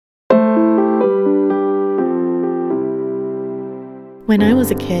When I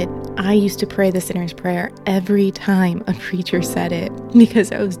was a kid, I used to pray the sinner's prayer every time a preacher said it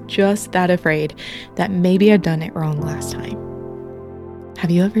because I was just that afraid that maybe I'd done it wrong last time.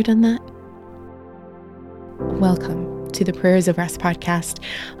 Have you ever done that? Welcome to the Prayers of Rest podcast.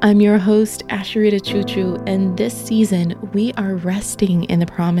 I'm your host, Asheritah Chuchu, and this season we are resting in the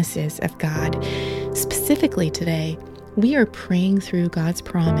promises of God. Specifically today, we are praying through God's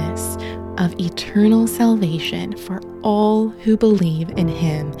promise of eternal salvation for all who believe in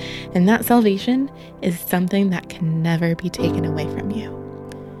Him. And that salvation is something that can never be taken away from you.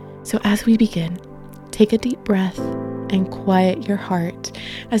 So as we begin, take a deep breath and quiet your heart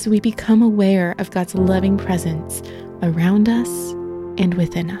as we become aware of God's loving presence around us and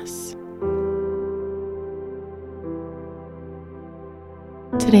within us.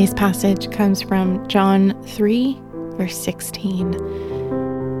 Today's passage comes from John 3, verse 16.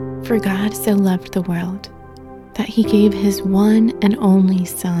 For God so loved the world that He gave His one and only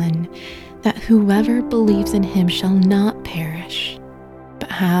Son, that whoever believes in Him shall not perish,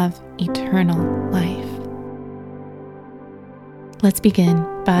 but have eternal life. Let's begin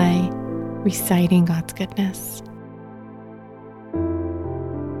by reciting God's goodness.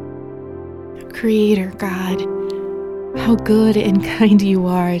 Creator God, how good and kind you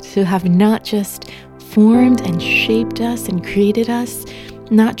are to have not just formed and shaped us and created us,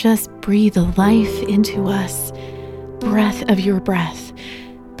 not just breathe life into us, breath of your breath,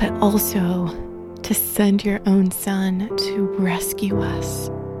 but also to send your own Son to rescue us,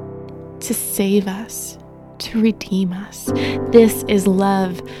 to save us, to redeem us. This is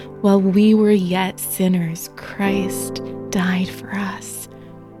love. While we were yet sinners, Christ died for us.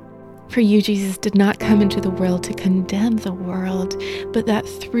 For you, Jesus, did not come into the world to condemn the world, but that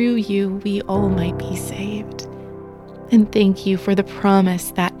through you we all might be saved. And thank you for the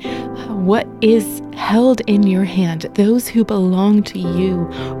promise that what is held in your hand, those who belong to you,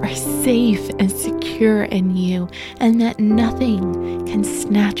 are safe and secure in you, and that nothing can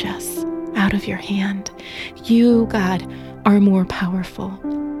snatch us out of your hand. You, God, are more powerful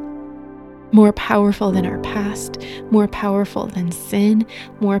than our past, more powerful than sin,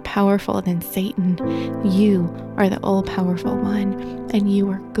 more powerful than Satan. You are the all-powerful one, and you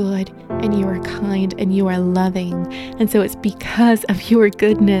are good, and you are kind, and you are loving. And so it's because of your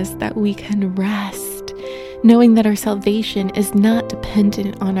goodness that we can rest, knowing that our salvation is not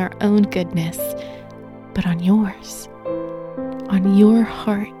dependent on our own goodness, but on yours, on your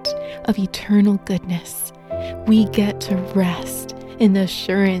heart of eternal goodness. We get to rest in the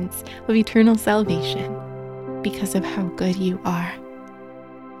assurance of eternal salvation because of how good you are.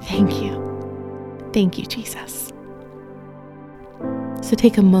 Thank you. Thank you, Jesus. So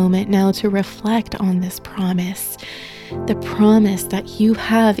take a moment now to reflect on this promise, the promise that you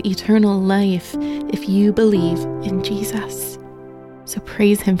have eternal life if you believe in Jesus. So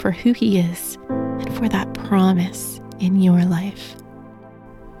praise Him for who He is and for that promise in your life.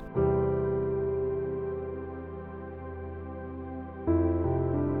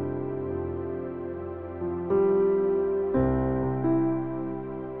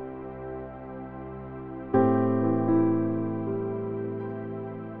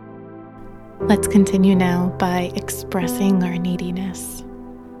 Let's continue now by expressing our neediness.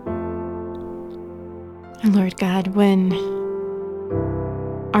 And Lord God, when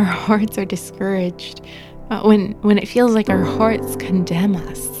our hearts are discouraged, when it feels like our hearts condemn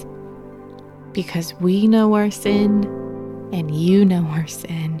us because we know our sin and you know our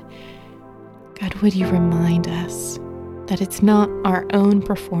sin, God, would you remind us that it's not our own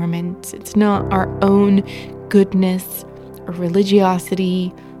performance, it's not our own goodness or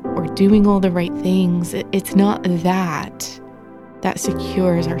religiosity or doing all the right things. It's not that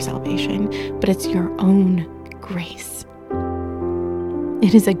secures our salvation, but it's your own grace.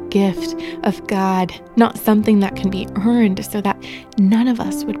 It is a gift of God, not something that can be earned so that none of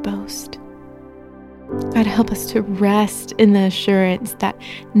us would boast. God, help us to rest in the assurance that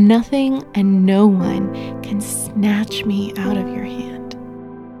nothing and no one can snatch me out of your hand,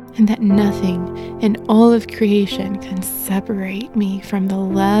 and that nothing in all of creation can separate me from the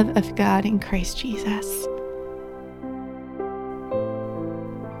love of God in Christ Jesus.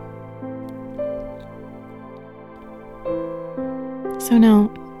 So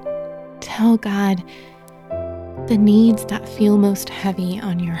now, tell God the needs that feel most heavy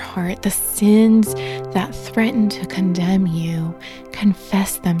on your heart, the sins that threaten to condemn you.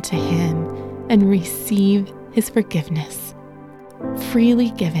 Confess them to Him and receive His forgiveness,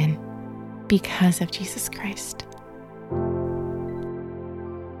 freely given because of Jesus Christ.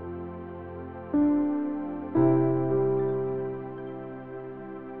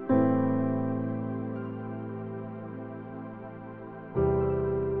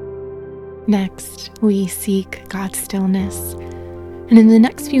 Next, we seek God's stillness. And in the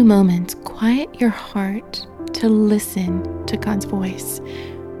next few moments, quiet your heart to listen to God's voice.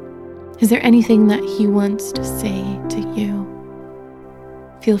 Is there anything that He wants to say to you?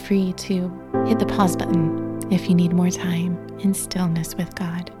 Feel free to hit the pause button if you need more time in stillness with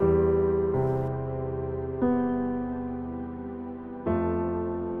God.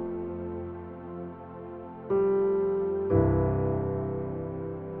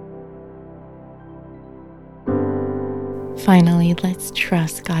 Finally, let's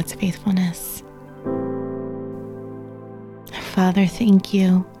trust God's faithfulness. Father, thank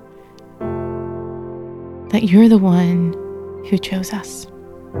you that you're the one who chose us.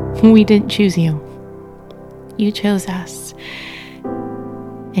 We didn't choose you. You chose us,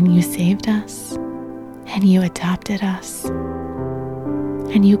 and you saved us, and you adopted us,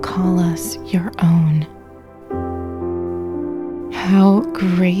 and you call us your own. How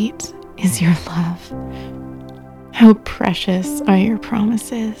great is your love? How precious are your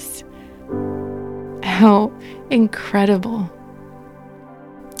promises? How incredible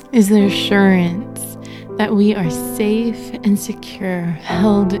is the assurance that we are safe and secure,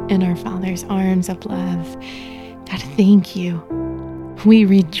 held in our Father's arms of love. God, thank you. We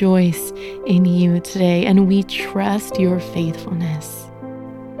rejoice in you today, and we trust your faithfulness.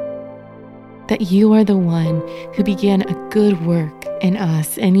 That you are the one who began a good work in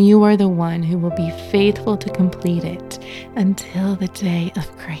us, and you are the one who will be faithful to complete it until the day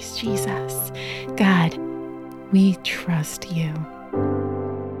of Christ Jesus. God, we trust you.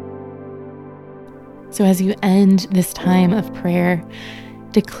 So as you end this time of prayer,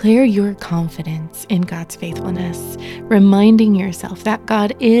 declare your confidence in God's faithfulness, reminding yourself that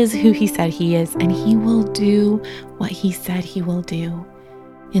God is who He said He is, and He will do what He said He will do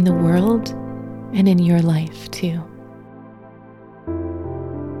in the world and in your life too.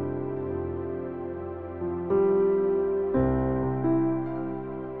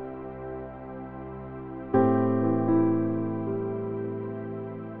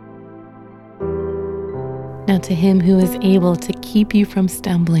 Now to Him who is able to keep you from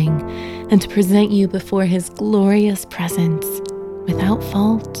stumbling and to present you before His glorious presence without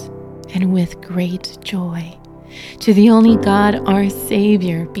fault and with great joy. To the only God, our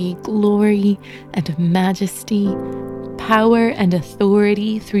Savior, be glory and majesty, power and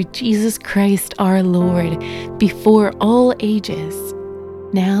authority through Jesus Christ our Lord, before all ages,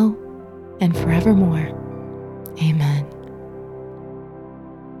 now and forevermore. Amen.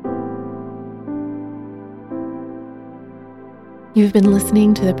 You've been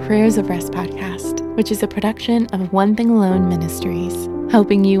listening to the Prayers of Rest podcast, which is a production of One Thing Alone Ministries,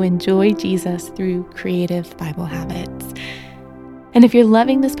 helping you enjoy Jesus through creative Bible habits. And if you're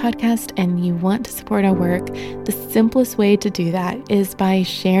loving this podcast and you want to support our work, the simplest way to do that is by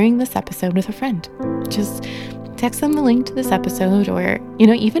sharing this episode with a friend. Just text them the link to this episode, or,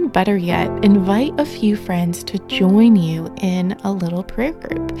 even better yet, invite a few friends to join you in a little prayer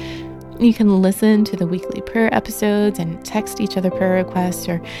group. You can listen to the weekly prayer episodes and text each other prayer requests,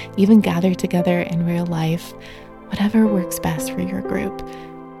 or even gather together in real life, whatever works best for your group.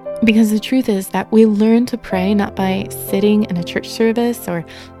 Because the truth is that we learn to pray not by sitting in a church service or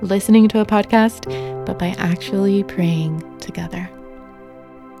listening to a podcast, but by actually praying together.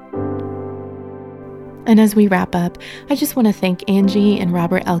 And as we wrap up, I just want to thank Angie and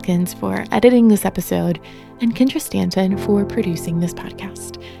Robert Elkins for editing this episode, and Kendra Stanton for producing this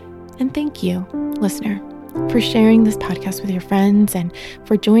podcast. And thank you, listener, for sharing this podcast with your friends and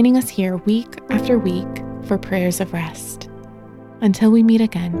for joining us here week after week for Prayers of Rest. Until we meet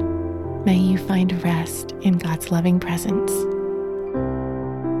again, may you find rest in God's loving presence.